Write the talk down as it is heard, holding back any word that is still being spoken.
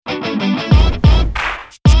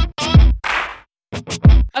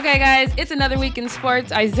Okay, guys, it's another week in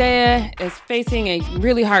sports. Isaiah is facing a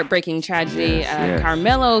really heartbreaking tragedy.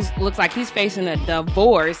 Carmelo looks like he's facing a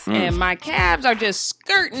divorce, and my Cavs are just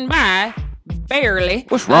skirting by, barely.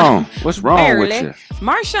 What's wrong? What's wrong barely. with you?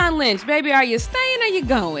 Marshawn Lynch, baby, are you staying or you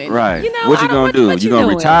going? Right. You know, what you gonna do? You gonna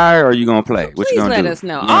retire or you gonna play? What Please you gonna let do? us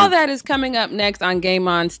know. Yeah. All that is coming up next on Game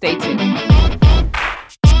On. Stay tuned.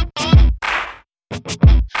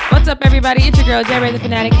 What's up, everybody? It's your girl, J-Ray the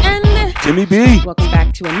Fanatic, and Timmy B. welcome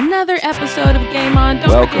back to another episode of Game On.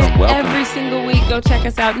 Don't forget, every single week, go check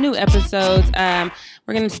us out. New episodes. I'm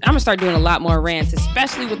gonna start doing a lot more rants,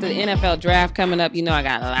 especially with the NFL draft coming up. You know, I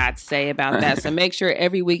got a lot to say about that. So make sure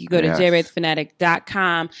every week you go to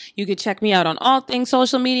jraythefanatic.com. You can check me out on all things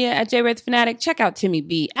social media at jraythefanatic. Check out Timmy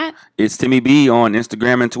B at It's Timmy B on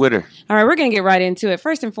Instagram and Twitter. All right, we're gonna get right into it.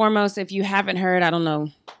 First and foremost, if you haven't heard, I don't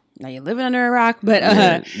know. Now you're living under a rock, but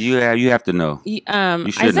you have to know. You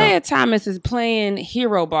should Isaiah know. Thomas is playing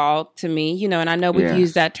hero ball to me, you know, and I know we've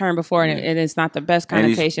used that term before, and it's not the best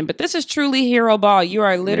connotation, but this is truly hero ball. You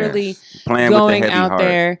are literally playing going with the out heart.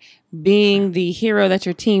 there, being the hero that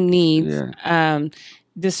your team needs. Yeah.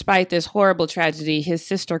 Despite this horrible tragedy, his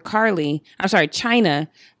sister China,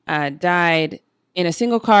 died in a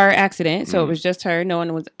single car accident. So it was just her. No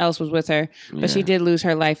one else was with her. But she did lose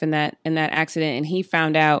her life in that accident. And he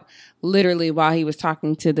found out literally while he was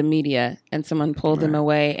talking to the media, and someone pulled him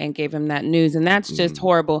away and gave him that news. And that's just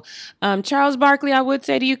horrible. Charles Barkley, I would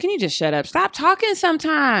say to you, can you just shut up? Stop talking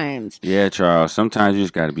sometimes. Yeah, Charles. Sometimes you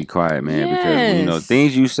just got to be quiet, man. Because, you know,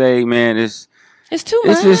 things you say, man, it's too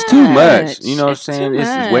much. It's just too much. You know what I'm saying? This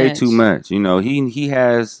is way too much. You know, he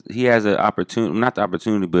has an opportunity, not the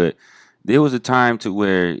opportunity, but there was a time to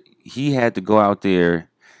where he had to go out there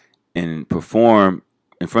and perform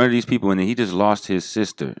in front of these people, and then he just lost his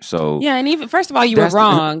sister. So yeah, and even first of all, you were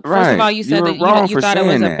wrong. Right. First of all, you said that you thought it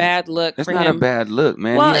was a bad look for him. That's not a bad look,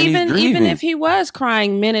 man. Well, even if he was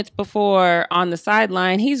crying minutes before on the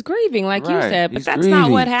sideline, he's grieving, like you said. But that's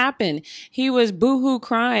not what happened. He was boohoo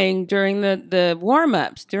crying during the warm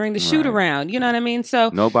ups, during the shoot around. You know what I mean?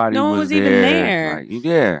 So no one was even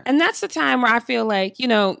there. And that's the time where I feel like, you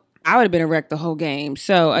know, I would have been a wreck the whole game.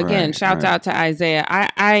 So again, shouts out to Isaiah.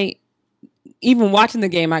 I even watching the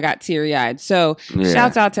game, I got teary eyed. So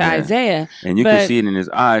shouts out to Isaiah. And you can see it in his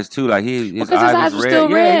eyes too. Like his eyes were still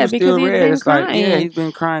red because he'd been crying. Like, he's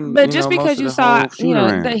been crying. But just because you saw, you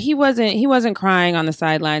know, that he wasn't crying on the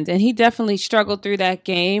sidelines, and he definitely struggled through that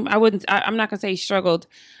game. I'm not gonna say he struggled.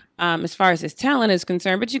 As far as his talent is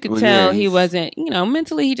concerned, but you could tell he wasn't, you know,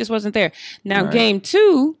 mentally he just wasn't there. Now, game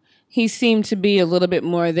 2, he seemed to be a little bit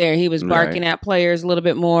more there. He was barking at players a little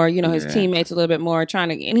bit more, you know, his teammates a little bit more,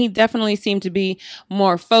 and he definitely seemed to be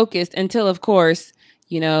more focused until, of course,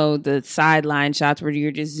 you know, the sideline shots where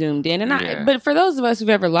you're just zoomed in. And but for those of us who've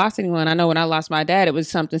ever lost anyone, I know when I lost my dad, it was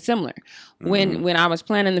something similar. When I was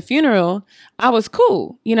planning the funeral, I was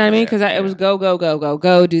cool. You know what I mean? Because it was go,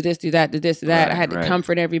 do this, do that, do this, do that. I had to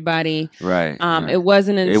comfort everybody. It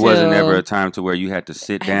wasn't until... It wasn't ever a time to where you had to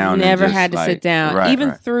sit down. I never had to sit down.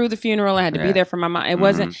 Even through the funeral, I had to be there for my mom. It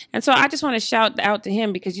wasn't... And so I just want to shout out to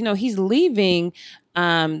him because, you know, he's leaving...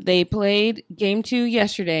 they played game 2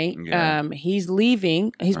 yesterday. He's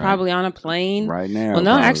leaving. He's probably on a plane right now. Well,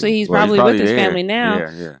 no, actually, he's probably with his family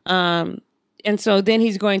now. And so then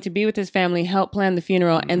he's going to be with his family, help plan the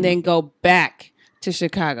funeral, and then go back to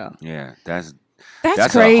Chicago. Yeah, that's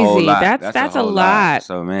crazy. A whole lot. That's a lot.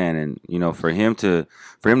 So man, and you know, for him to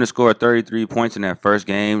score 33 points in that first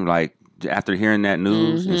game, like after hearing that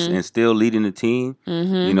news and still leading the team,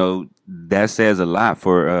 you know, that says a lot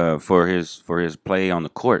for his play on the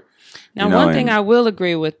court. Now, one thing I will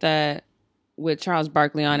agree with Charles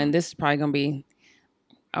Barkley on, and this is probably going to be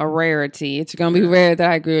a rarity. It's going to be rare that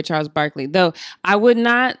I agree with Charles Barkley, though. I would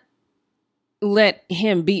not let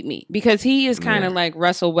him beat me because he is kind of like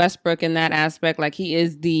Russell Westbrook in that aspect. Like he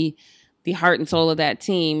is the heart and soul of that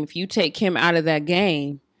team. If you take him out of that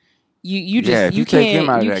game, you can't take him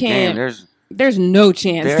out of that game. There's no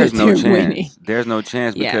chance. Winning. There's no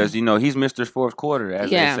chance because you know he's Mr. Fourth Quarter, as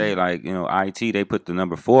they say. Like, you know, IT they put the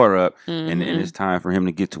number 4 up, and it's time for him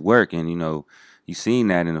to get to work. And you know, you seen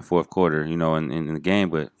that in the fourth quarter, you know, in the game.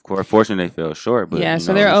 But of course, fortunately, they fell short. But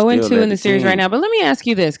so they're 0-2 in the series right now. But let me ask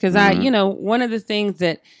you this, because I, you know, one of the things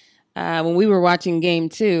that when we were watching game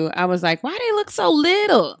 2, I was like, why do they look so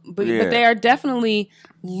little? But they are definitely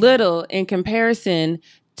little in comparison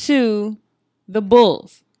to the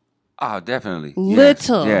Bulls. Oh, definitely.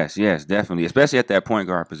 Little. Yes, definitely. Especially at that point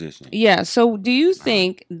guard position. Yeah. So do you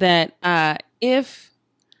think that if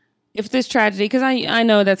this tragedy, because I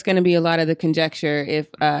know that's going to be a lot of the conjecture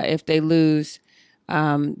if they lose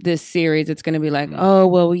this series, it's going to be like, oh,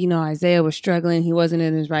 well, Isaiah was struggling. He wasn't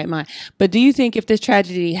in his right mind. But do you think if this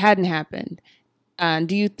tragedy hadn't happened,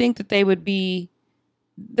 do you think that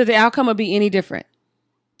that the outcome would be any different?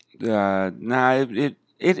 Nah,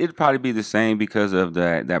 it'd probably be the same because of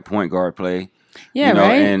that point guard play. Yeah,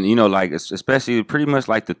 right. And like especially pretty much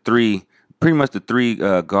the three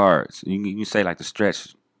guards. You can say like the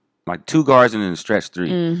stretch, like 2 guards and then the stretch 3.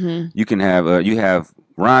 Mm-hmm. You can have you have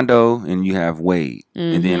Rondo and you have Wade,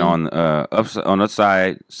 and then on the other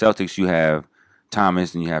side, Celtics, you have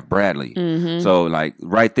Thomas and you have Bradley. So like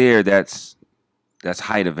right there, that's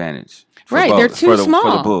height advantage. Right, they're too small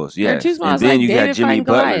for the Bulls. Yeah, they're too small. And it's then like you got Jimmy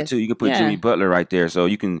Butler Goliath. too. You can put Jimmy Butler right there, so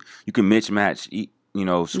you can mismatch.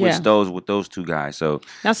 Switch those with those 2 guys. So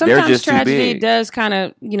now sometimes tragedy does kind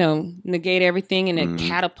of negate everything, and it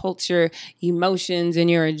catapults your emotions and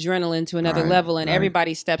your adrenaline to another level, and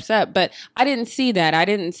everybody steps up. But I didn't see that. I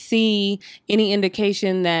didn't see any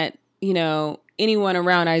indication that anyone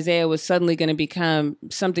around Isaiah was suddenly going to become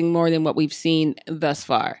something more than what we've seen thus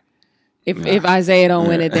far. If Isaiah don't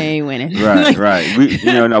win it, they ain't winning. Right, right.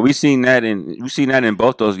 We've seen that in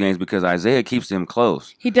both those games because Isaiah keeps them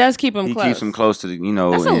close. He does keep them close. He keeps them close to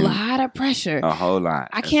That's a lot of pressure. A whole lot.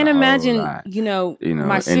 I can't imagine.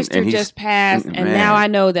 My sister just passed, and now I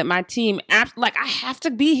know that my team. I have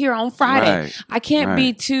to be here on Friday. Right, I can't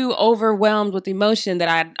be too overwhelmed with emotion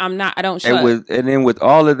that I'm not. I don't show. And then with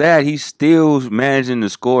all of that, he's still managing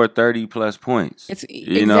to score 30+ points. It's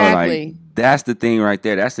exactly. That's the thing right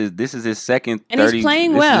there. This is his second and 30. He's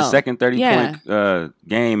playing well. This is his second 30-point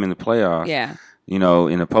game in the playoffs. Yeah. In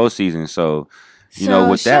the postseason. So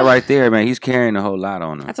with that right there, man, he's carrying a whole lot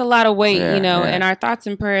on him. That's a lot of weight, and our thoughts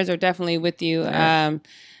and prayers are definitely with you. Yeah.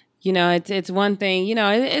 It's one thing,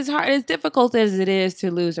 it's hard, as difficult as it is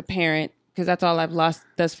to lose a parent, because that's all I've lost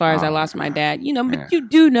thus far as I lost my dad, but you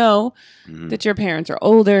do know that your parents are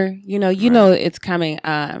older, know it's coming.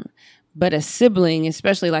 But a sibling,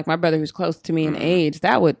 especially like my brother who's close to me in age,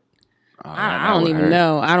 that would, I don't even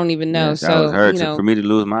know. I don't even know. Yes, that would hurt. For me to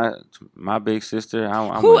lose my big sister, I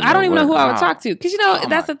don't even know who I would talk to. Because,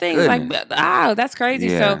 that's the thing. Goodness. It's like, that's crazy.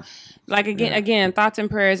 Yeah. So, like, again, thoughts and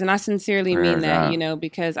prayers. And I sincerely mean that,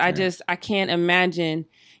 because I can't imagine.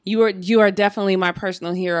 You are definitely my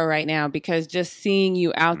personal hero right now, because just seeing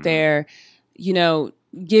you out there,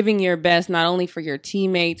 giving your best, not only for your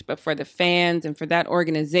teammates, but for the fans and for that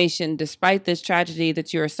organization, despite this tragedy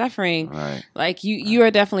that you are suffering. Right. Like you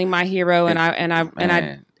are definitely my hero. And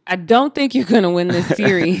I don't think you're going to win this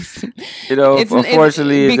series.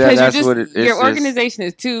 Unfortunately, that's what it is. Your organization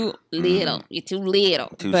is too little. You're too little.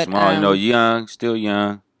 Too small. Young, still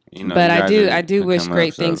young. But I do wish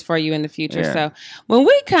great things for you in the future. Yeah. So when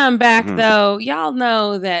we come back, though, y'all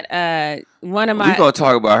know that one of my... We're going to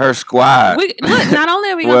talk about her squad. Not only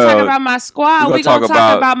are we going to talk about my squad, we're going to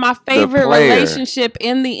talk about my favorite relationship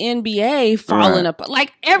in the NBA falling apart.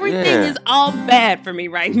 Like, everything is all bad for me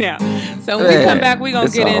right now. So when we come back, we're going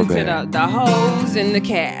to get into the hoes and the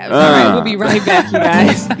Cavs. All right, we'll be right back, you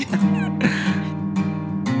guys.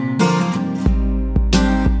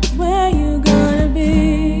 Where you gonna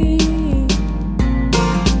be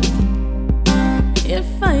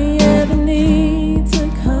if I ever need to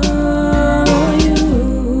call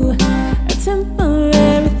you? A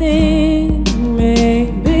temporary thing,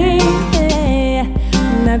 maybe,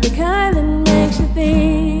 not the kind that makes you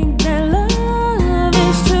think that love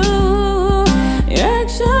is true. Your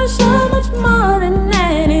actions show much more than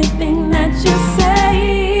anything that you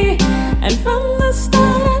say, and from the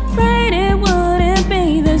start I prayed it wouldn't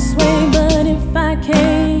be this way. But if I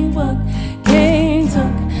can't walk, can't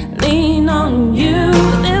talk, lean on you,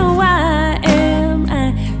 then why am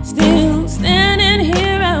I still standing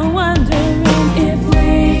here and wondering if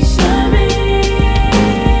we should be in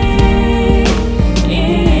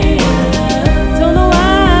love? Don't know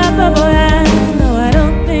why, but boy, I know I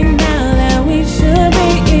don't think now that we should be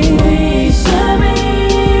in love.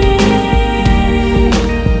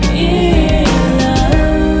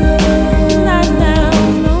 Not now,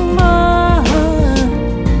 no more,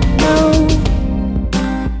 no.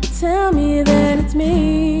 Tell me that it's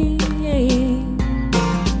me.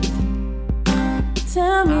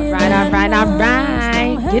 Tell me All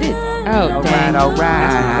right. Get it. Oh, dang. All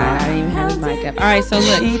right. I didn't even have his mic up. All right, so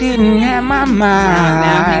look. She didn't have my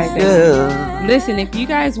mind. Listen, if you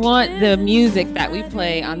guys want the music that we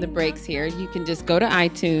play on the breaks here, you can just go to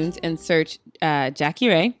iTunes and search Jackie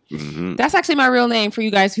Ray. Mm-hmm. That's actually my real name for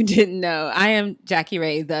you guys who didn't know. I am Jackie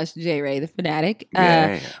Ray, thus J Ray the Fanatic.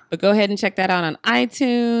 But go ahead and check that out on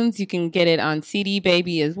iTunes. You can get it on CD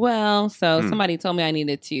Baby as well. So somebody told me I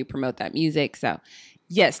needed to promote that music. So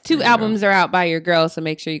Yes, 2 albums are out by your girl, so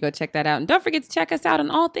make sure you go check that out. And don't forget to check us out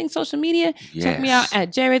on all things social media. Yes. Check me out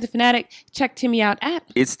at J Ray the Fanatic. Check Timmy out at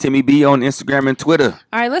It's Timmy B on Instagram and Twitter.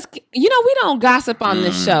 All right, we don't gossip on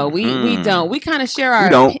this show. We don't. We kind of share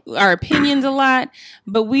our opinions a lot,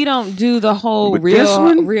 but we don't do the whole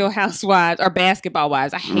Real Housewives or Basketball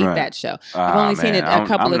Wives. I hate that show. I've only seen it a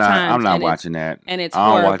couple of times. I'm not watching that. And it's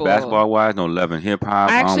horrible. I don't watch Basketball Wives, no Love and Hip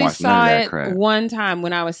Hop. I actually saw it crap. One time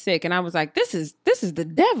when I was sick, and I was like, this is the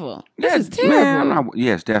devil. This is terrible. Man,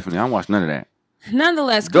 yes, definitely. I don't watch none of that.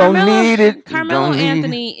 Nonetheless, Carmelo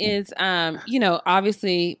Anthony is,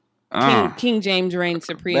 obviously King James reigns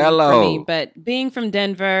supreme for me. But being from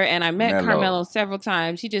Denver, and I met Carmelo several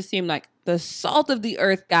times, he just seemed like the salt of the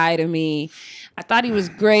earth guy to me. I thought he was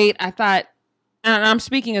great. I thought, and I'm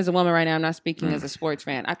speaking as a woman right now, I'm not speaking as a sports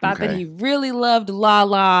fan. I thought that he really loved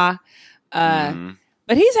Lala.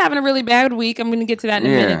 But he's having a really bad week. I'm going to get to that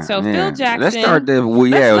in a minute. So Phil Jackson. Let's start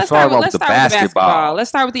let's talk about the basketball. Let's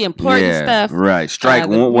start with the important stuff. Right. Strike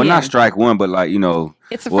one. Well, not strike one, but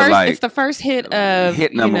it's the first. It's the first hit of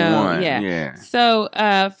hit number one. Yeah. So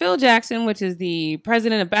Phil Jackson, which is the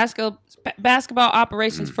president of basketball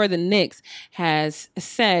operations for the Knicks, has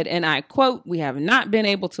said, and I quote, "We have not been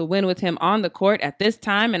able to win with him on the court at this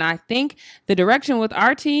time, and I think the direction with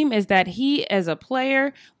our team is that he, as a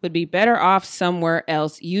player, would be better off somewhere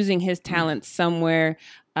else, using his talent somewhere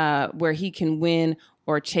where he can win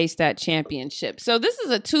or chase that championship." So this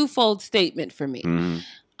is a twofold statement for me.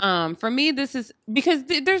 For me, this is because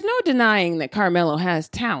there's no denying that Carmelo has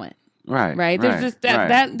talent. Right. There's just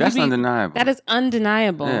that's undeniable. That is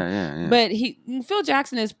undeniable. Yeah. But Phil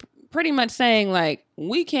Jackson is pretty much saying, like,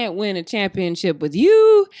 we can't win a championship with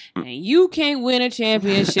you, and you can't win a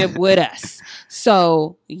championship with us.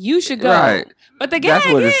 So you should go. Right. But the gag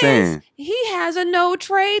is he has a no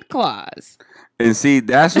trade clause. And see,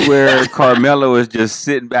 that's where Carmelo is just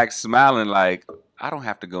sitting back smiling like, I don't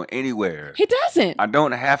have to go anywhere. He doesn't. I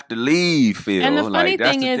don't have to leave, Phil. And the funny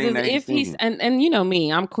thing is if he's and you know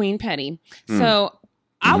me, I'm Queen Petty. So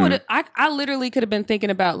I literally could have been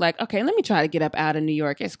thinking about, like, okay, let me try to get up out of New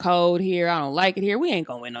York. It's cold here. I don't like it here. We ain't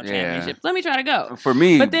gonna win no championship. Let me try to go. For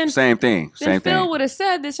me, but then, same thing. Then Phil would have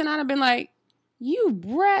said this, and I'd have been like, you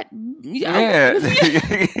brat. Yeah.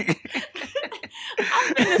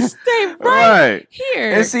 I'm gonna stay right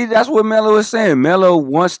here. And see, that's what Melo is saying. Melo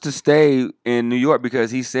wants to stay in New York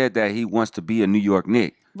because he said that he wants to be a New York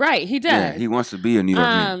Knick. Right, he does. Yeah, he wants to be a New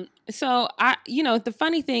York Knick. So the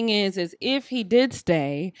funny thing is if he did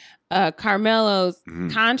stay, Carmelo's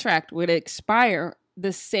contract would expire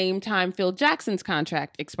the same time Phil Jackson's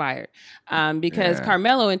contract expired, because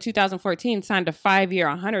Carmelo in 2014 signed a 5-year,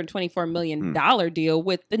 $124 million deal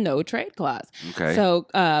with the no trade clause. Okay. So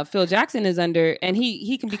Phil Jackson is under, and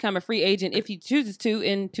he can become a free agent if he chooses to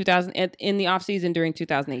in the offseason during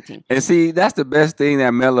 2018. And see, that's the best thing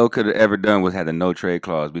that Melo could have ever done was had a no trade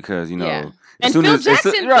clause, because and Phil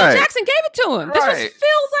Jackson gave it to him. This was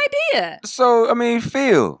Phil's idea. So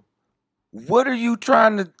Phil, what are you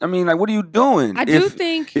trying to? What are you doing? I do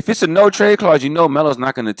think if it's a no trade clause, Melo's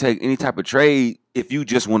not going to take any type of trade. If you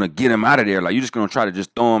just want to get him out of there, like you're just going to try to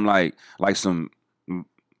just throw him like some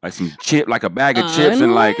chip, like a bag of chips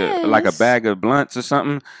and like a bag of blunts or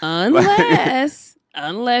something.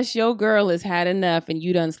 Unless your girl has had enough and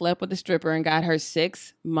you done slept with a stripper and got her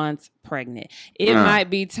 6 months pregnant, it might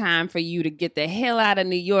be time for you to get the hell out of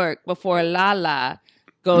New York before Lala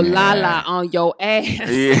Lala on your ass.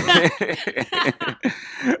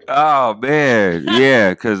 Oh man,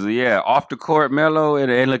 because off the court, Melo, it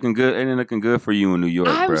ain't looking good. It ain't looking good for you in New York.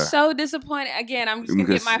 I'm so disappointed. Again, I'm just gonna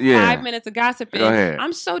get my 5 minutes of gossiping. Go ahead.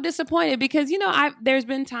 I'm so disappointed because there's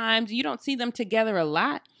been times you don't see them together a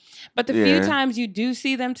lot, but the few times you do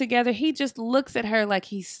see them together, he just looks at her like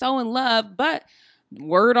he's so in love, but.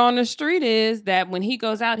 Word on the street is that when he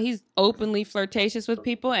goes out, he's openly flirtatious with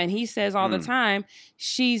people, and he says all the time,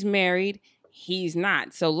 she's married, he's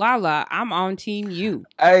not. So, Lala, I'm on team you.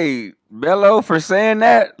 Hey, Melo, for saying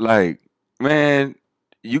that, like, man,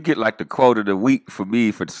 you get like the quote of the week for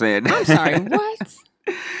me for saying that. I'm sorry, what?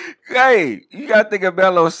 Hey, you got to think of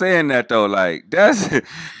Melo saying that, though. Like, that's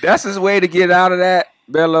his way to get out of that.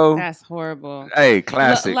 Bello. That's horrible. Hey,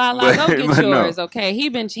 classic. Lala, go get yours, okay? He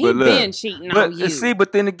been cheating on you. See,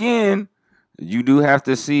 but then again, you do have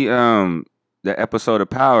to see the episode of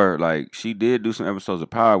Power. Like, she did do some episodes of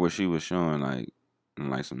Power where she was showing like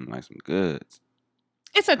some goods.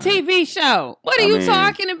 It's a TV show. What are you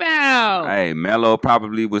talking about? Hey, Melo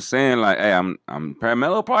probably was saying like, hey,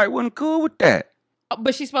 Melo probably wasn't cool with that.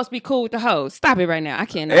 But she's supposed to be cool with the hoes. Stop it right now. I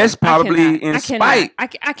cannot. It's probably in spite. I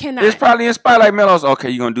cannot. It's probably in spite. Like Melo's, okay,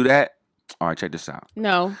 you gonna do that? All right, check this out.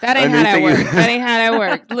 No, that ain't how that works. That ain't how that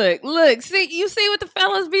works. Look. See, you see what the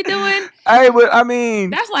fellas be doing? Hey, but I mean,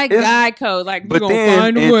 that's like guy code. Like, but we're gonna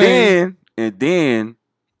find a way. And then,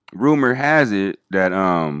 rumor has it that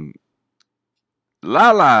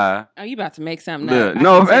Lala. Oh, you about to make something up?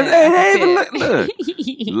 No, look.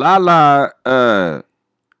 Lala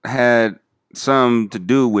had something to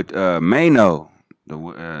do with Mano,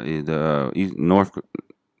 the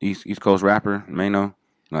East Coast rapper Mano.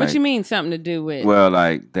 Like, what you mean something to do with? Well,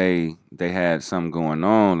 like they had something going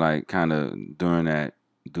on, like kind of during the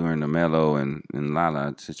Melo and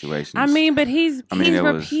Lala situation. I mean, but he's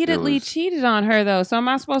repeatedly cheated on her though. So am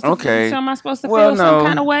I supposed to? Okay. So am I supposed to feel some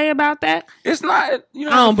kind of way about that? It's not. You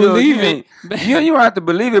I don't believe it. You don't have to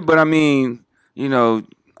believe it, but I mean,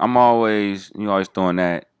 I'm always throwing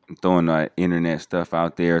that internet stuff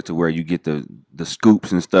out there to where you get the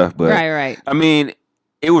scoops and stuff. But right. I mean.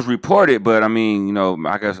 It was reported, but I mean,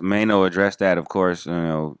 I guess Mano addressed that, of course, later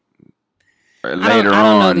on. I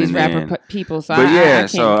don't know these rapper people, so I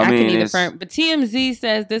can't even affirm. But TMZ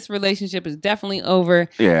says this relationship is definitely over.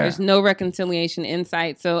 Yeah. There's no reconciliation in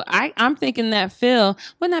sight. So I'm thinking that Phil,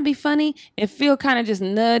 wouldn't that be funny if Phil kind of just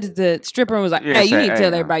nudged the stripper and was like, hey, you need to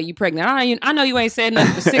tell everybody you pregnant. I know you ain't said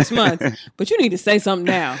nothing for 6 months, but you need to say something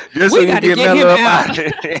now. We got to get him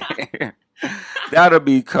out. That'll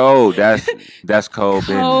be cold. That's cold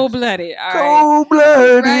business. Cold-blooded. All right.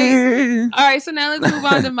 Cold-blooded. Right? All right, so now let's move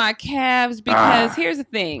on to my Cavs because here's the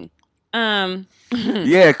thing.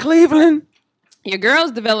 Yeah, Cleveland. Your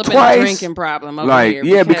girl's developing a drinking problem over here.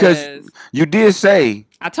 Yeah, because you did say.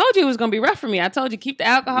 I told you it was going to be rough for me. I told you keep the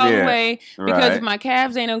alcohol away because if my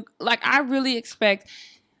Cavs ain't I really expect,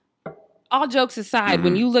 all jokes aside,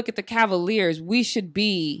 when you look at the Cavaliers, we should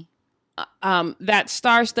be that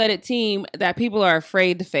star-studded team that people are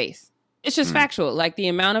afraid to face. It's just factual, like the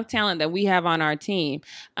amount of talent that we have on our team.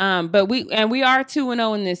 But we are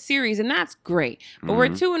 2-0 in this series, and that's great. But we're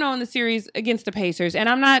 2-0 in the series against the Pacers, and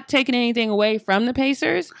I'm not taking anything away from the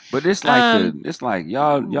Pacers. But it's like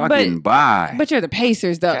y'all getting by. But you're the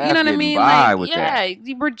Pacers, though. Cavs you know what I mean?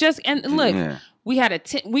 That. We're just look. We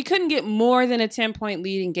had we couldn't get more than a 10-point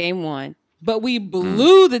lead in game 1, but we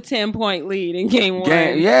blew the 10-point lead in game 1.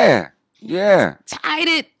 Yeah. Tied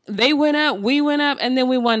it. They went up, we went up, and then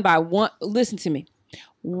we won by 1. Listen to me.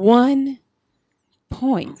 1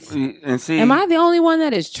 point. And see, am I the only one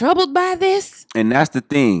that is troubled by this? And that's the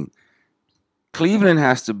thing. Cleveland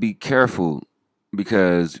has to be careful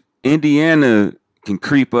because Indiana can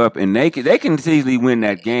creep up and they can easily win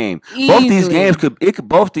that game. Both these games could be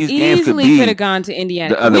have gone to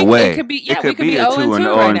Indiana the other way. It could be a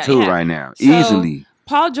 2-2 right now. So, easily.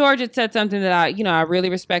 Paul George had said something that I really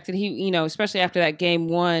respected. He, especially after that game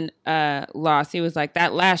 1 loss, he was like,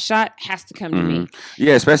 that last shot has to come to me.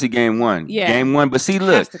 Yeah, especially game 1. Yeah. Game 1. But see,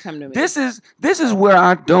 look, has to come to me. This is where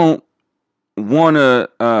I don't want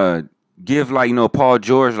to give Paul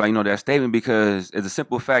George that statement, because it's a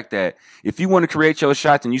simple fact that if you want to create your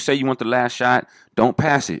shots and you say you want the last shot, don't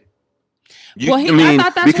pass it. I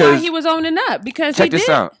thought that's why he was owning up, because check this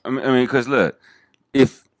out. I mean, because look,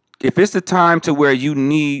 if it's the time to where you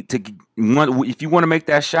need to if you want to make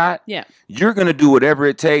that shot, you're gonna do whatever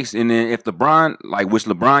it takes. And then if LeBron, which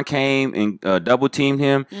LeBron came and double teamed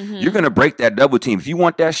him, you're gonna break that double team. If you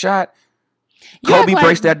want that shot, Kobe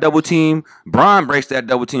breaks that double team. Bron breaks that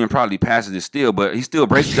double team and probably passes it still, but he still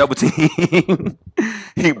breaks the double team.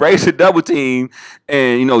 He breaks the double team,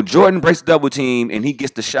 and Jordan breaks the double team, and he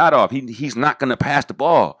gets the shot off. He's not gonna pass the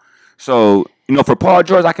ball. So for Paul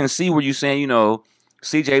George, I can see where you're saying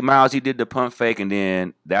CJ Miles, he did the pump fake, and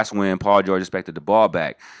then that's when Paul George expected the ball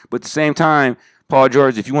back. But at the same time, Paul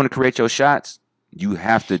George, if you want to create your shots, you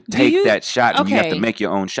have to take that shot, and you have to make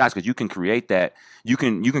your own shots, because you can create that. You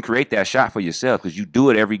can create that shot for yourself because you do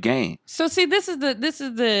it every game. So see, this is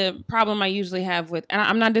the problem I usually have with, and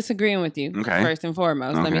I'm not disagreeing with you. Okay. First and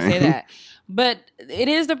foremost, let me say that. But it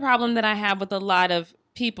is the problem that I have with a lot of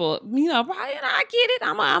people, I get it.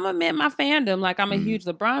 I'm admit my fandom. I'm a huge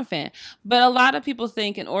LeBron fan. But a lot of people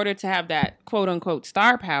think in order to have that quote unquote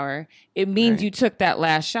star power, it means you took that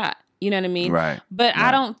last shot. You know what I mean? Right. But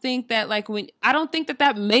I don't think that I don't think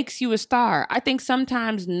that makes you a star. I think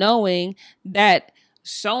sometimes knowing that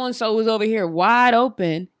so-and-so is over here wide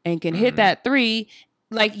open and can hit that 3,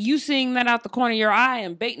 you seeing that out the corner of your eye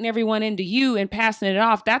and baiting everyone into you and passing it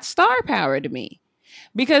off, that's star power to me.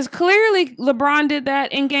 Because clearly LeBron did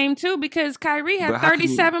that in game 2 because Kyrie had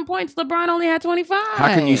 37 points. LeBron only had 25. How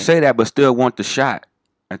can you say that but still want the shot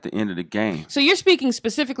at the end of the game? So you're speaking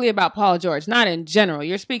specifically about Paul George, not in general.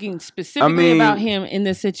 You're speaking specifically about him in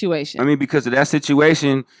this situation. Because of that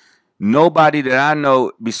situation, nobody that I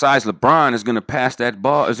know besides LeBron is going to pass that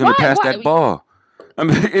ball. That ball. I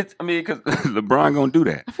mean, because LeBron gonna do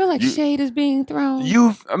that. I feel like shade is being thrown.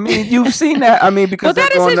 You've seen that. I mean, because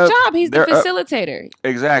that is his job. He's the facilitator.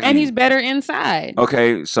 Exactly, and he's better inside.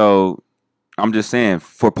 Okay, so I'm just saying,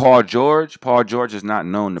 for Paul George is not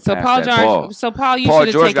known to pass that ball. So Paul, you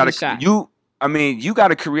should have taken the shot. You got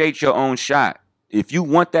to create your own shot. If you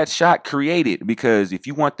want that shot, create it. Because if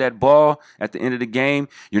you want that ball at the end of the game,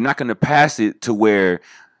 you're not going to pass it to where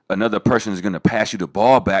another person is going to pass you the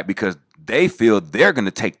ball back because they feel they're going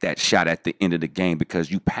to take that shot at the end of the game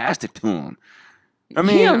because you passed it to them. I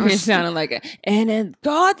mean, he sounded like it. And then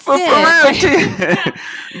God said,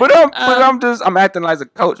 but I'm acting like a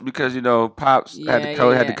coach because Pops had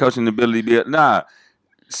the coaching ability.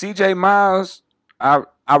 CJ Miles, I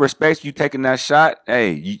respect you taking that shot.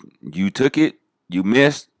 Hey, you took it, you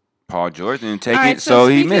missed. Paul George didn't take it, so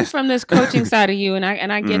he missed. From this coaching side of you, and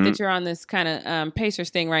I get that you're on this kind of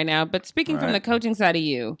Pacers thing right now, but speaking from the coaching side of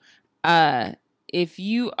you, if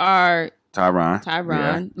you are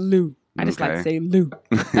Tyronn Lue. I just like to say Lou.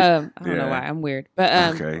 I don't know why I'm weird,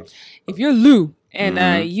 but if you're Lou and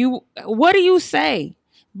what do you say?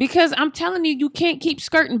 Because I'm telling you, you can't keep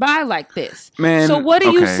skirting by like this. Man, so what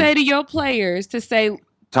do you say to your players to say?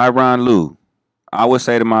 Tyronn Lue, I would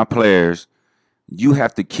say to my players, you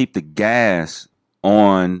have to keep the gas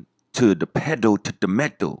on to the pedal to the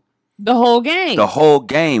metal. The whole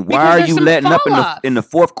game. Why are you letting up in the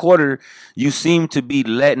fourth quarter? You seem to be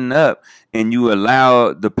letting up, and you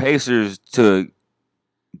allow the Pacers to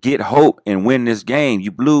get hope and win this game.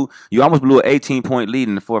 You almost blew an 18-point lead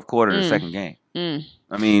in the fourth quarter of the second game.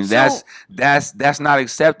 I mean, that's not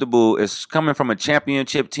acceptable. It's coming from a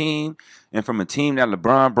championship team and from a team that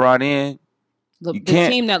LeBron brought in. The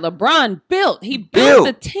team that LeBron built. He built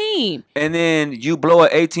the team. And then you blow an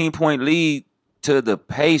 18-point lead to the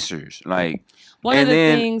Pacers. Like, one of the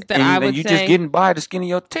things that I would say, you just getting by the skin of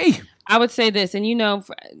your teeth. I would say this, and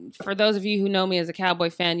for those of you who know me as a Cowboy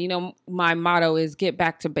fan, my motto is get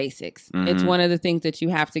back to basics. It's one of the things that you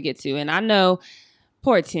have to get to. And I know,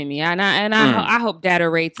 poor Timmy, I hope data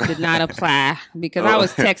rates did not apply because I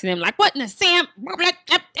was texting him like, what in the Sam?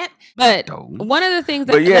 But one of the things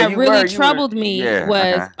that really troubled me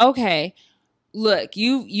was, okay, look,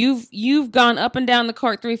 you've gone up and down the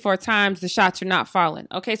court 3-4 times. The shots are not falling.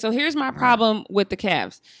 Okay, so here's my problem with the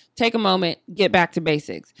Cavs. Take a moment, get back to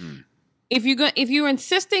basics. If you're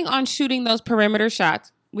insisting on shooting those perimeter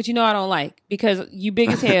shots, which I don't like because you big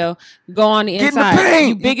as hell, go on the inside. Get in the paint.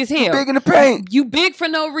 You big as hell. Big in the paint. You big for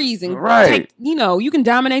no reason. Right. You can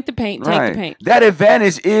dominate the paint. Take the paint. That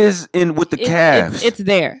advantage is with the Cavs. It's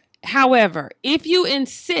there. However, if you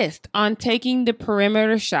insist on taking the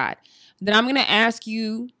perimeter shot, then I'm going to ask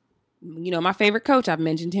you, my favorite coach, I've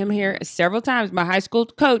mentioned him here several times, my high school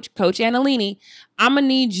coach, Coach Annalini, I'm going to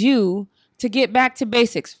need you to get back to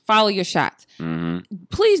basics. Follow your shots.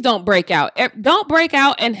 Please don't break out. Don't break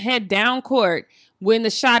out and head down court when the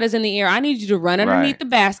shot is in the air. I need you to run underneath the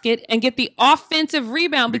basket and get the offensive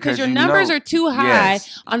rebound because your numbers are too high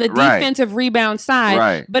on the defensive rebound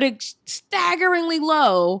side, but it's staggeringly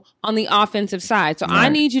low on the offensive side. So I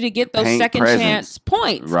need you to get those second chance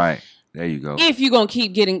points. Right. There you go. If you're going to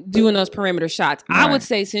keep doing those perimeter shots, I would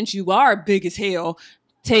say since you are big as hell,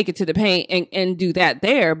 take it to the paint and do that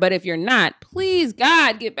there. But if you're not, please,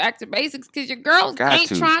 God, get back to basics because your girls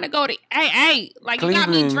ain't trying to go to AA. Like, Cleveland, you got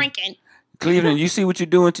me drinking. Cleveland, you see what you're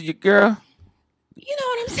doing to your girl? You know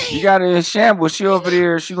what I'm saying? You got her in shambles. She over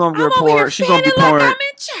there. She's gonna be pouring. She's gonna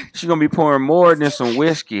be pouring more than some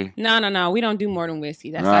whiskey. No. We don't do more than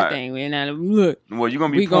whiskey. That's our thing. Look. Well, you're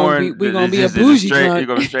gonna be pouring. We're gonna be a bougie drunk. You're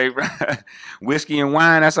gonna straight whiskey and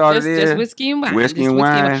wine. That's all it is. Just whiskey and wine. Whiskey and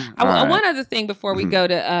wine. One other thing before we go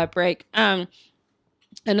to break.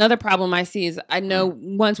 Another problem I see is I know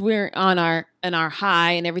once we're on our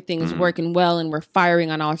high and everything is working well and we're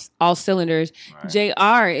firing on all cylinders,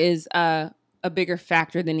 JR is a bigger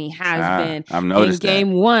factor than he has been. I've noticed in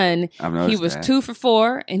game one, he was that. 2 for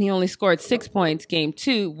 4 and he only scored 6 points. Game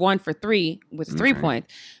 2, 1 for 3 with 3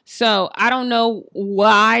 points. So I don't know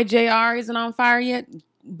why JR isn't on fire yet,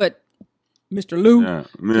 but Mr. Lou,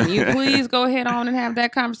 can you please go ahead on and have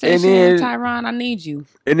that conversation, Tyronn? I need you.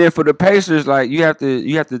 And then for the Pacers, like you have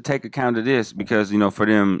to take account of this because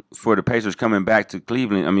for the Pacers coming back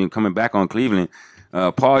on Cleveland.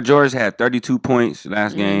 Paul George had 32 points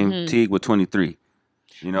last game. Teague with 23.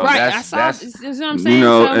 That's what I'm saying.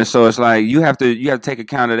 And so it's like you have to take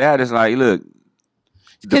account of that. It's like, look,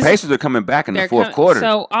 the Pacers are coming back in the fourth quarter.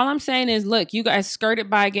 So all I'm saying is, look, you guys skirted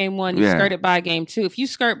by game 1. You skirted by game 2. If you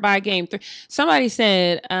skirt by game 3, somebody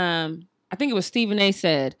said, I think it was Stephen A.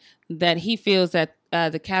 said that he feels that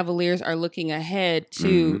the Cavaliers are looking ahead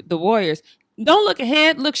to the Warriors. Don't look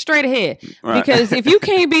ahead. Look straight ahead. Right. Because if you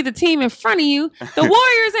can't beat the team in front of you, the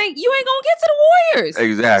Warriors ain't gonna get to the Warriors.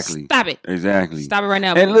 Exactly. Stop it. Exactly. Stop it right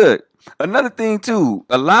now. And look, another thing too.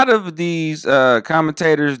 A lot of these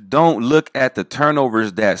commentators don't look at the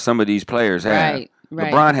turnovers that some of these players have. Right.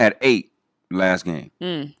 LeBron had 8 last game.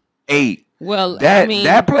 8. Well,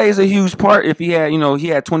 that plays a huge part. If he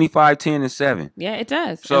had 25, 10, and 7. Yeah, it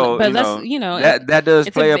does. So, but that does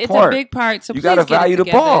play a part. It's a big part. So you got to value the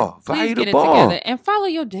ball. Value the ball. And follow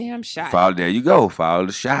your damn shot. There you go. Follow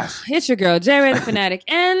the shots. It's your girl, J-Ray the Fanatic,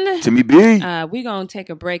 and Timmy B. We gonna take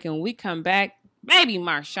a break, and when we come back, baby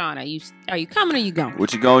Marshawn, are you coming or you going?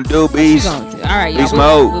 What you gonna do, Beast? All right, y'all. Beast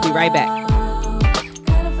mode. We'll be right back.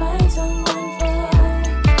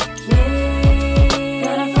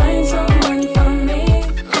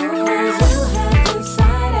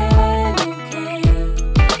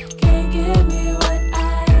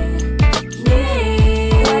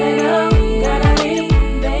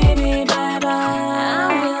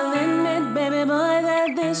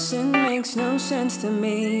 To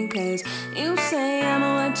me, cause you say I'm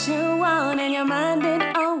what you want, and your mind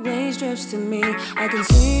it always drifts to me. I can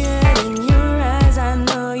see it in your eyes. I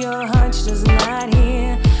know your heart does not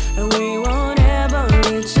hear, and we won't ever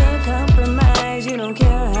reach a compromise. You don't care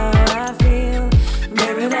how I feel,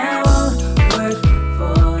 baby. That won't work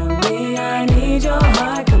for me. I need your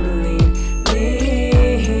heart completely,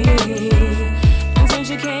 and since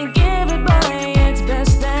you can't give it, boy, it's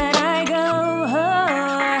best that I go.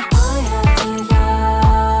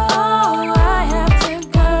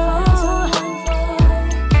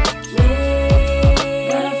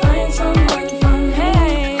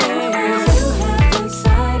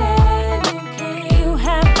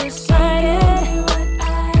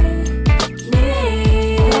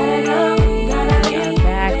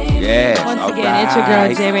 It's your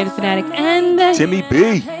girl, J-Ray the Fanatic, and Timmy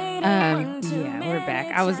B. Yeah, we're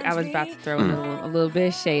back. I was about to throw a little bit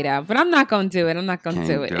of shade out, but I'm not gonna do it.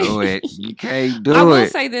 You can't do it. I will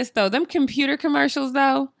say this though: them computer commercials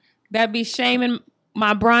though, that be shaming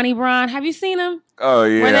my Bronny Bron. Have you seen them? Oh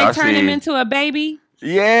yeah, where they turn him into a baby.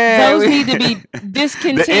 Yeah, those need to be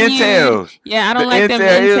discontinued. The Intel. Yeah, I don't like them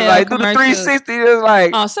Intel like, commercials. The 360 is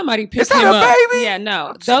like, oh, somebody pick him up. Baby? Yeah,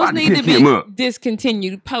 no, those need to be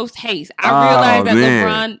discontinued post haste. I realize that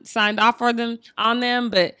LeBron signed off on them,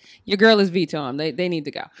 but your girl is vetoing them. They need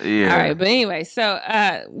to go. Yeah. All right, but anyway, so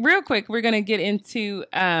real quick, we're gonna get into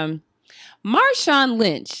Marshawn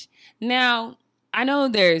Lynch. Now, I know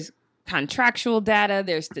there's contractual data,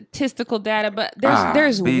 there's statistical data, but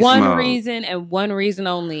there's one reason and one reason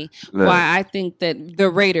only why I think that the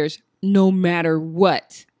Raiders, no matter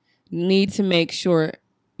what, need to make sure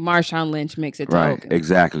Marshawn Lynch makes it to Oakland. Right,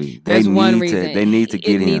 exactly. There's one reason. They need to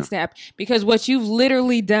get him. It needs to happen. Because what you've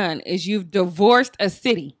literally done is you've divorced a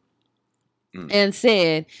city and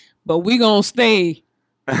said, but we're going to stay.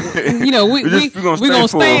 We're gonna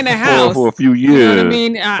stay in the house for a few years. You know what I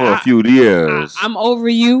mean? For a few years. I'm over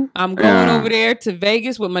you. I'm going over there to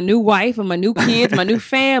Vegas with my new wife and my new kids, my new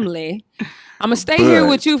family. I'm gonna stay here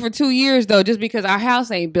with you for 2 years though, just because our house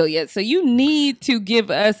ain't built yet. So you need to give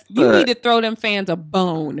us. You need to throw them fans a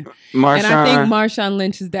bone. And I think Marshawn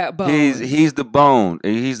Lynch is that bone. He's the bone.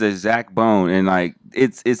 He's the exact bone, and like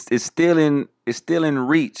it's still in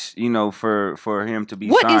reach, for him to be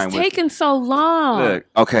signed. What is taking so long? Look,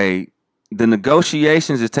 okay, the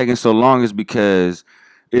negotiations is taking so long is because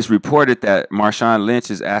it's reported that Marshawn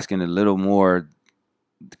Lynch is asking a little more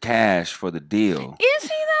cash for the deal. Is he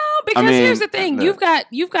though? Because here's the thing: look,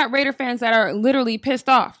 you've got Raider fans that are literally pissed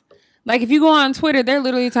off. Like if you go on Twitter, they're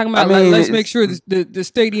literally talking about let's make sure the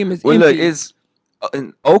stadium is empty. Look, it's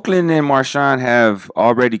in Oakland and Marshawn have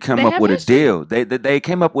already come up with a deal. They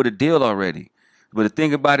came up with a deal already. But the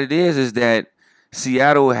thing about it is that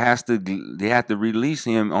Seattle have to release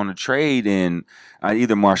him on a trade, and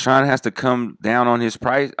either Marshawn has to come down on his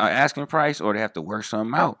price, asking price, or they have to work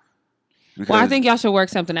something out. Well, I think y'all should work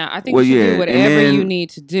something out. I think you should do whatever you need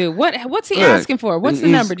to do. What's he asking for? What's the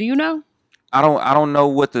number? Do you know? I don't know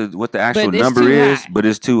what the actual number is, but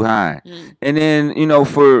it's too high. And then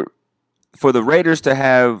for the Raiders to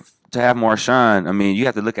have Marshawn, I mean, you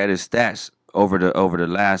have to look at his stats over the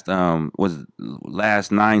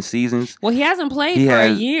last 9 seasons. Well, he hasn't played for a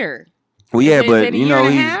year. Well, yeah, but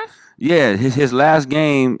he's his last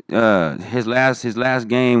game, his last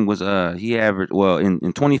game was he averaged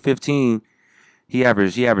in 2015 he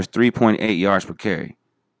averaged 3.8 yards per carry.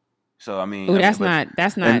 So I mean, that's not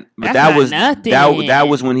that was nothing. That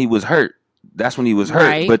was when he was hurt. That's when he was hurt.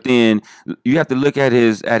 Right. But then you have to look at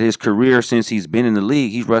his career since he's been in the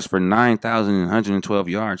league. He's rushed for 9,112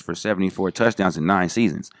 yards for 74 touchdowns in 9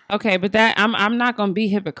 seasons. Okay, but that I'm not going to be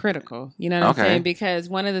hypocritical. You know what I'm saying? Because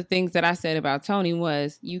one of the things that I said about Tony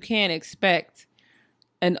was you can't expect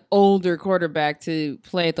an older quarterback to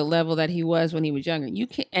play at the level that he was when he was younger. You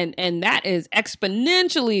can, and that is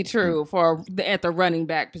exponentially true at the running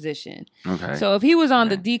back position. Okay. So if he was on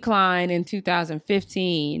the decline in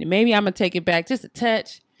 2015, maybe I'm gonna take it back just a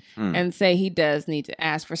touch and say he does need to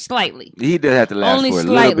ask for slightly. He does have to last only for a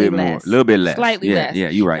little bit more, a little bit less. Slightly less. Yeah,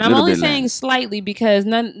 you're right. I'm only saying slightly because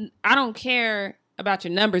I don't care about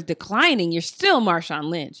your numbers declining. You're still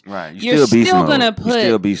Marshawn Lynch. Right. You're still gonna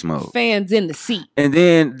put fans in the seat. And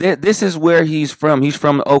then this is where he's from. He's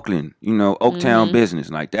from Oakland, Oaktown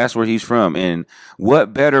business. Like that's where he's from. And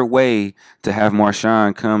what better way to have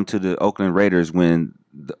Marshawn come to the Oakland Raiders when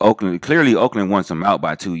Oakland wants him out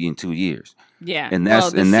by 2 years. Yeah, and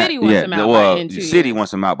that's the city wants him out in 2 years. The city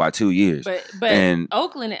wants him out by 2 years. But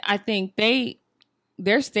Oakland, I think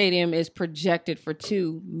their stadium is projected for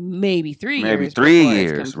 2, maybe 3 years. Maybe 3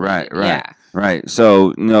 years. Right. Yeah. Right.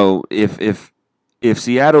 So, if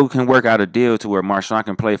Seattle can work out a deal to where Marshawn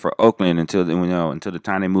can play for Oakland until the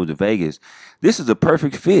time they move to Vegas, this is a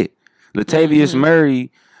perfect fit. Latavius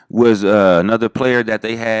Murray was another player that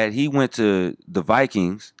they had. He went to the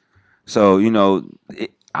Vikings. So,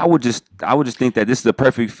 I would just think that this is a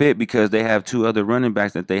perfect fit because they have 2 other running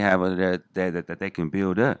backs that they have that they can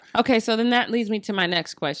build up. Okay, so then that leads me to my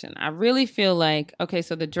next question. I really feel like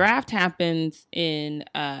so the draft happens in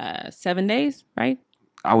 7 days, right?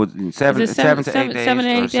 I would 7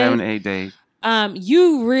 to 8 days.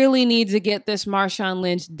 You really need to get this Marshawn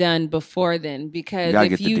Lynch done before then because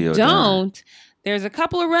if you don't, there's a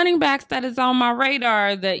couple of running backs that is on my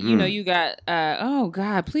radar that you got. Oh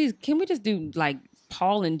God, please, can we just do like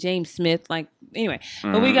Paul and James Smith, but we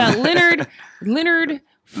got Leonard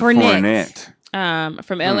Fournette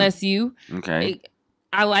from LSU. Okay,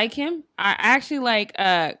 I like him. I actually like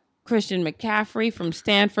Christian McCaffrey from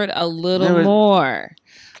Stanford a little more.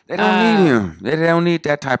 They don't need him. They don't need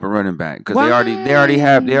that type of running back because they already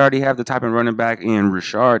have the type of running back in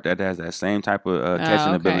Richard that has that same type of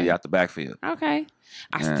catching ability out the backfield. Okay.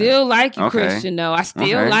 I still like you, Christian, though. I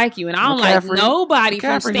still like you. And I don't like nobody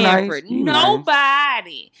from Stanford. Nice.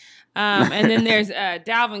 Nobody. Nice. And then there's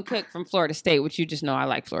Dalvin Cook from Florida State, which you just know I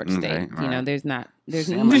like Florida State. Right. There's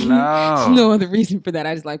no other reason for that.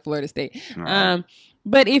 I just like Florida State. Right.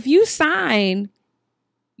 But if you sign...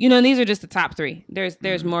 these are just the top 3.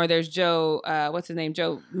 There's more. There's Joe, what's his name?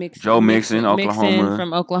 Joe Mixon, Oklahoma.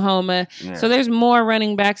 From Oklahoma. Yeah. So there's more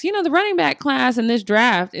running backs. The running back class in this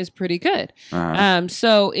draft is pretty good. Uh-huh.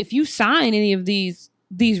 So if you sign any of these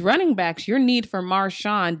running backs, your need for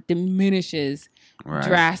Marshawn diminishes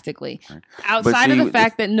drastically. Right. Outside of the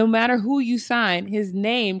fact that no matter who you sign, his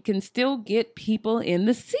name can still get people in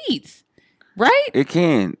the seats. Right? It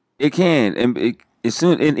can. And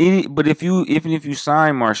but even if you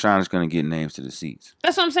sign Marshawn, it's going to get names to the seats.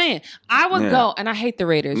 That's what I'm saying. I would go, and I hate the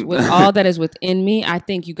Raiders with all that is within me. I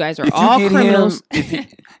think you guys are all criminals.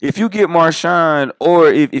 If you get Marshawn, or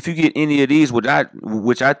if you get any of these, which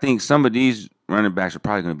I think some of these running backs are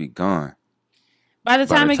probably going to be gone by the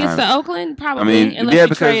time it gets to Oakland, probably. Unless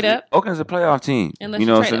you trade up. Oakland's a playoff team. Unless you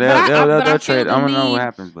trade up. They'll trade. I don't know what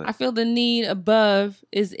happens, but I feel the need above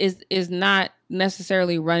is not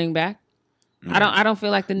necessarily running back. Yeah. I don't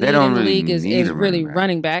feel like the need in the league is really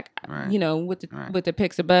running back. Right. With the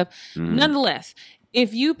picks above. Mm-hmm. Nonetheless,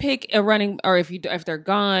 if you pick a running, or if they're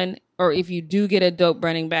gone, or if you do get a dope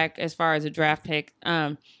running back as far as a draft pick,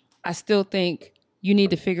 I still think you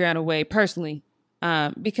need to figure out a way personally.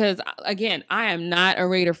 Because again, I am not a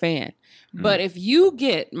Raider fan, but if you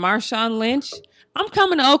get Marshawn Lynch, I'm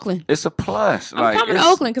coming to Oakland. It's a plus. I'm coming to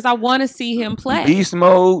Oakland because I want to see him play. Beast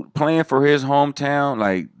mode, playing for his hometown,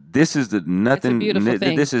 like. This is It's a beautiful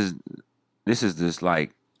thing. This is just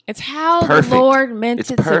like it's how perfect. The Lord meant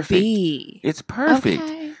it to be. It's perfect.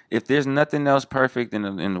 Okay. If there's nothing else perfect in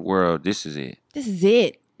the world, this is it. This is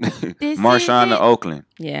it. Marshawn to Oakland.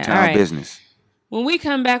 Yeah, town right. business. When we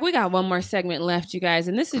come back, we got one more segment left, you guys,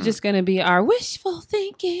 and this is just going to be our wishful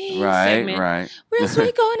thinking segment. Right. Real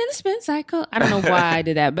sweet going in the spin cycle. I don't know why I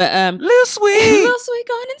did that, but Lil Sweet. Real sweet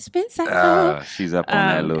going in the spin cycle. She's up on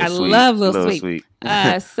that Lil Sweet. I love Lil Sweet.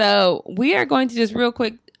 So we are going to just real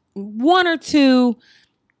quick, 1 or 2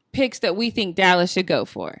 picks that we think Dallas should go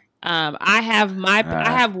for. I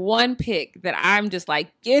have one pick that I'm just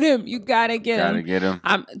like, get him. You gotta get him.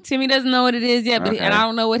 Timmy doesn't know what it is yet, and I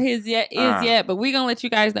don't know what his is yet. But we're gonna let you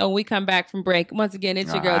guys know when we come back from break. Once again,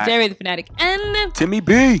 it's your girl Jerry the Fanatic and Timmy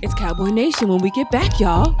B. It's Cowboy Nation when we get back,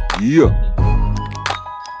 y'all. Yeah.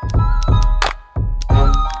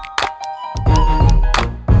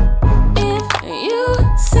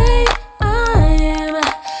 Say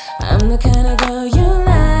I'm the kind of girl you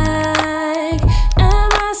like.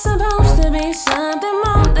 Am I supposed to be something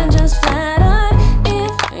more than just flattered?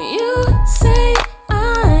 If you say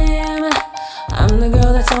I'm the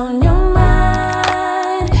girl that's on your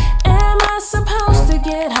mind. Am I supposed to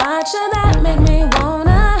get hot? Should that make me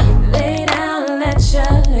wanna lay down and let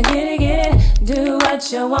you get it? Do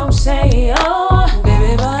what you won't say, oh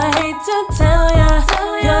baby boy, I hate to tell ya,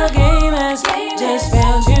 your game has just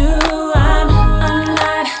failed you. I'm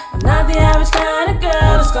not the average kind of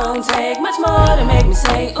girl. It's gonna take much more to make me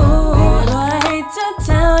say, ooh, baby, I hate to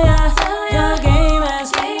tell ya, your game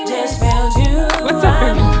has just failed you. What's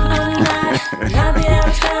up, I'm not the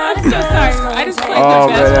average kind of girl. I'm so sorry. I just played the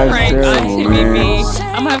best prank on Timmy B.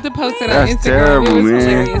 I'm gonna have to post it on Instagram. Terrible, it was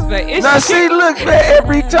man. hilarious, but it's now, see, look, man,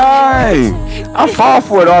 every time. I fall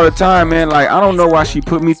for it all the time, man. Like, I don't know why she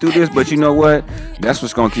put me through this, but you know what? That's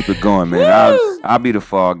what's gonna keep it going, man. I'll be the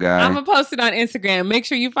fall guy. I'm gonna post it on Instagram. Make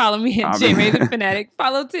sure you follow me at J-Ray the Fanatic.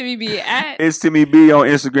 Follow Timmy B at It's Timmy B on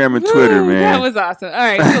Instagram and Twitter, man. That was awesome. All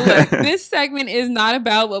right, so look, this segment is not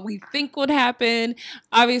about what we think would happen.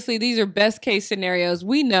 Obviously, these are best case scenarios.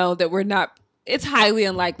 We know that we're not. It's highly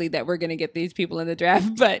unlikely that we're going to get these people in the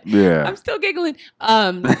draft, but I'm still giggling.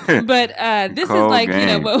 But this is like, game. You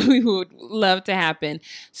know, what we would love to happen.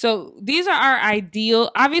 So these are our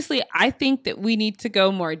ideal. Obviously, I think that we need to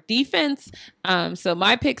go more defense. So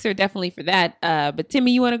my picks are definitely for that. But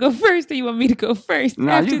Timmy, you want to go first or you want me to go first?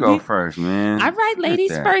 No, you go first, man. All right,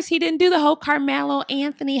 ladies first. He didn't do the whole Carmelo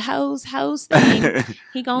Anthony hose thing.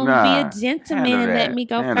 He gonna be a gentleman. Let me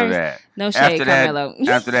go first. That. No shade, Carmelo.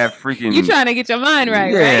 After that freaking, you trying to get your mind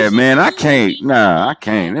right? Yeah, right? Man, I can't. Nah, I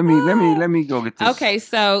can't. Let me go get this. Okay,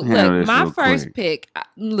 so look, my first pick.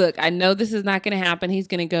 Look, I know this is not going to happen. He's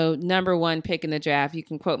going to go number 1 pick in the draft. You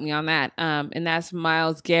can quote me on that. And that's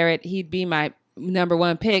Myles Garrett. He'd be my number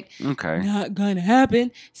 1 pick. Okay, not gonna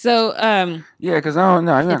happen. So yeah, because I don't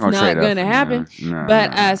know. I'm not gonna trade up. It's not gonna happen.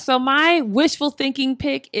 No. So my wishful thinking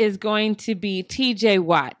pick is going to be T.J.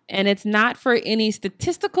 Watt, and it's not for any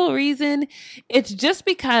statistical reason. It's just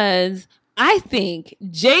because I think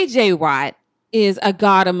J.J. Watt is a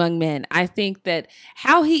god among men. I think that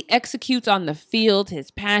how he executes on the field, his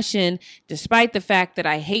passion, despite the fact that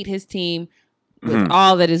I hate his team. With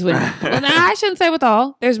all that is winning. Well, I shouldn't say with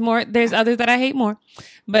all. There's more. There's others that I hate more,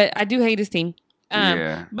 but I do hate his team.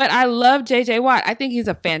 But I love J.J. Watt. I think he's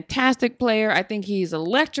a fantastic player. I think he's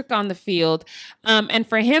electric on the field. And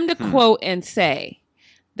for him to quote and say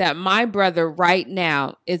that my brother right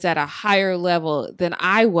now is at a higher level than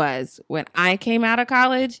I was when I came out of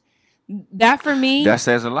college, that for me, that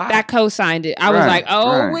says a lot. That co-signed it. I was like,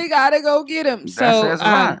 we gotta go get him. So that says a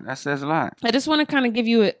lot. That says a lot. I just want to kind of give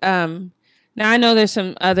you now I know there's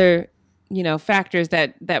some other, factors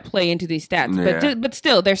that play into these stats, but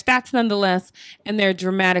still they're stats nonetheless, and they're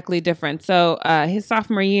dramatically different. So his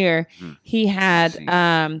sophomore year, he had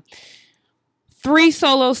 3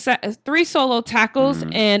 solo tackles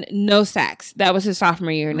and no sacks. That was his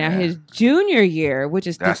sophomore year. Now his junior year, which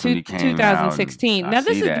is 2016. Now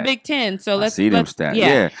this is the Big Ten, so let's see them stats.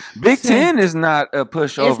 Yeah. Big Ten is not a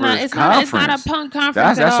pushover conference. It's not a punk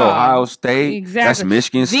conference. That's Ohio State. Exactly. That's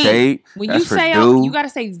Michigan State. When you say you got to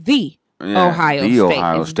say the Ohio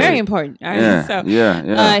State. It's very important. All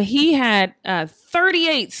right? He had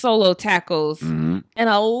 38 solo tackles and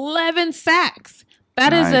 11 sacks.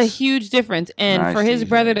 That is a huge difference. And for his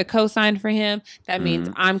brother to co-sign for him, that means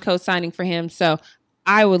I'm co-signing for him. So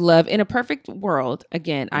I would love, in a perfect world,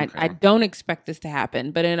 again, I don't expect this to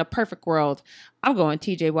happen, but in a perfect world, I'm going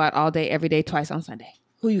TJ Watt all day, every day, twice on Sunday.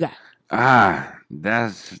 Who you got?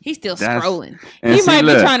 He's still scrolling. He might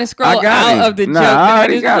be trying to scroll out of the joke.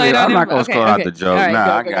 I'm not going to scroll out the joke.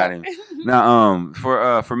 I got him. Now,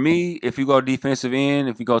 for me, if you go defensive end,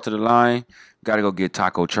 if you go to the line, got to go get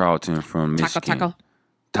Taco Charlton from Michigan.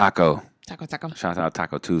 Taco. Shout out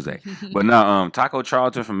Taco Tuesday. But no, Taco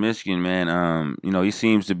Charlton from Michigan, man. He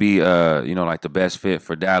seems to be like the best fit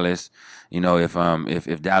for Dallas.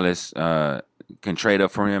 If Dallas can trade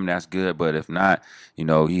up for him, that's good. But if not,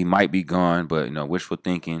 he might be gone. But wishful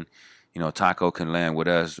thinking, Taco can land with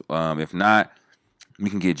us. If not, we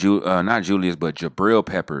can get not Julius, but Jabril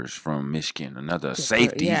Peppers from Michigan, another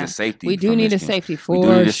safety. He's a safety. We do need a safety for sure. We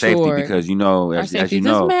do need a safety because as you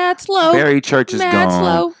know, Barry Church is gone.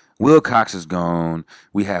 Slow. Wilcox is gone.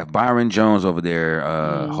 We have Byron Jones over there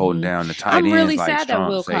holding down the tight ends. I'm really like sad that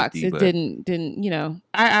Wilcox safety, didn't. You know,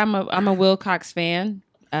 I'm a Wilcox fan.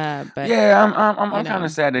 But yeah, I'm kind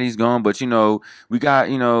of sad that he's gone. But we got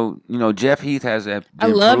Jeff Heath has that. I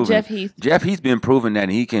love Jeff Heath. Jeff Heath's been proving that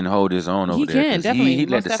he can hold his own over there. Definitely. He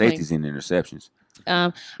led the safeties in interceptions. You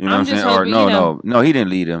know what I'm saying? Hoping, no, he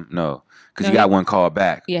didn't lead him. No, because he got one called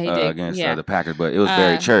back. Yeah, he did. Against the Packers, but it was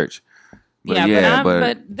Barry Church. But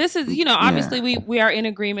but this is obviously we are in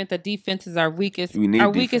agreement that defense is our weakest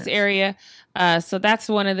area. So that's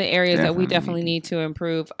one of the areas that we definitely need to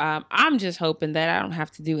improve. I'm just hoping that I don't have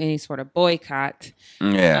to do any sort of boycott.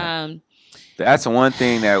 Yeah. That's the one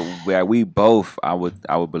thing that we both I would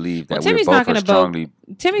believe that Timmy's we're not both strongly.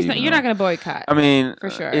 You're not going to boycott. I mean, for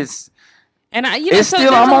sure. I'm on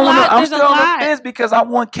the fence because I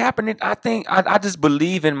want Kaepernick. I think I just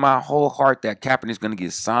believe in my whole heart that Kaepernick's going to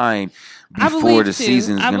get signed before the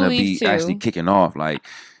season's going to be actually kicking off. Like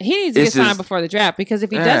he needs to get signed before the draft because if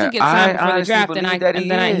he doesn't get signed before the draft,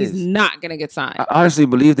 then he's not going to get signed. I honestly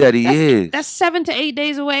believe that he is. That's 7 to 8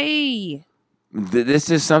 days away. This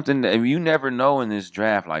is something that you never know in this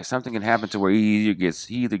draft. Like something can happen to where he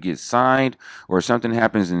either gets signed or something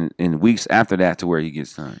happens in weeks after that to where he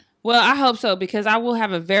gets signed. Well, I hope so because I will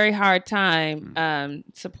have a very hard time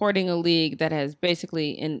supporting a league that has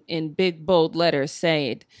basically in big bold letters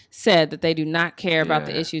said that they do not care about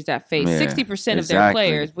the issues that face 60% of their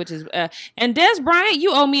players, which is and Des Bryant,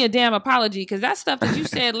 you owe me a damn apology because that stuff that you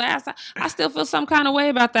said last time, I still feel some kind of way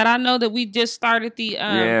about that. I know that we just started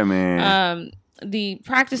the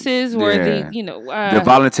practices or the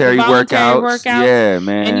voluntary workouts. Yeah,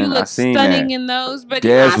 man. And you look stunning in those. But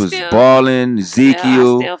Dez was balling.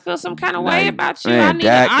 Ezekiel. I still feel some kind of way about you. Man,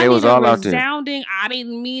 I need a resounding, I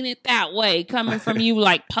didn't mean it that way coming from you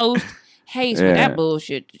like post haste with that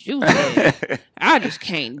bullshit that you said. I just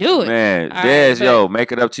can't do it. Man, Dez,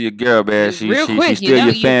 make it up to your girl, man. She's still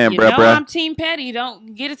your fan, bro. I'm Team Petty.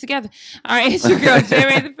 Don't get it together. All right, it's your girl,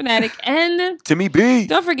 J-Ray the Fanatic. And Timmy B.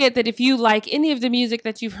 Don't forget that if you like any of the music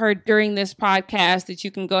that you've heard during this podcast, that you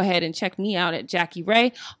can go ahead and check me out at Jackie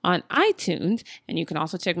Ray on iTunes. And you can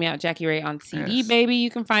also check me out, Jackie Ray, on CD, baby. You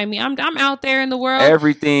can find me. I'm out there in the world.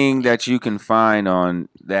 Everything that you can find on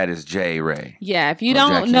that is J Ray. Yeah, if you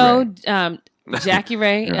don't know... Jackie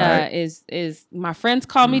Ray is my friends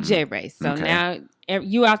call me J Ray. So now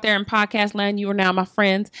you out there in podcast land, you are now my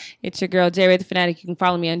friends. It's your girl J Ray the Fanatic. You can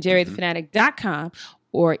follow me on jraythefanatic.com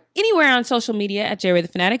or anywhere on social media at J Ray the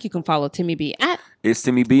Fanatic. You can follow Timmy B at It's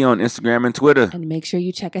Timmy B on Instagram and Twitter. And make sure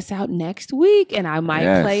you check us out next week. And I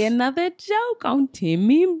might play another joke on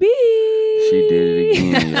Timmy B. She did it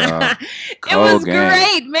again, y'all. It was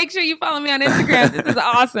great. Make sure you follow me on Instagram. This is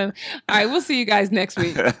awesome. All right, we'll see you guys next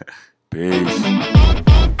week. Peace.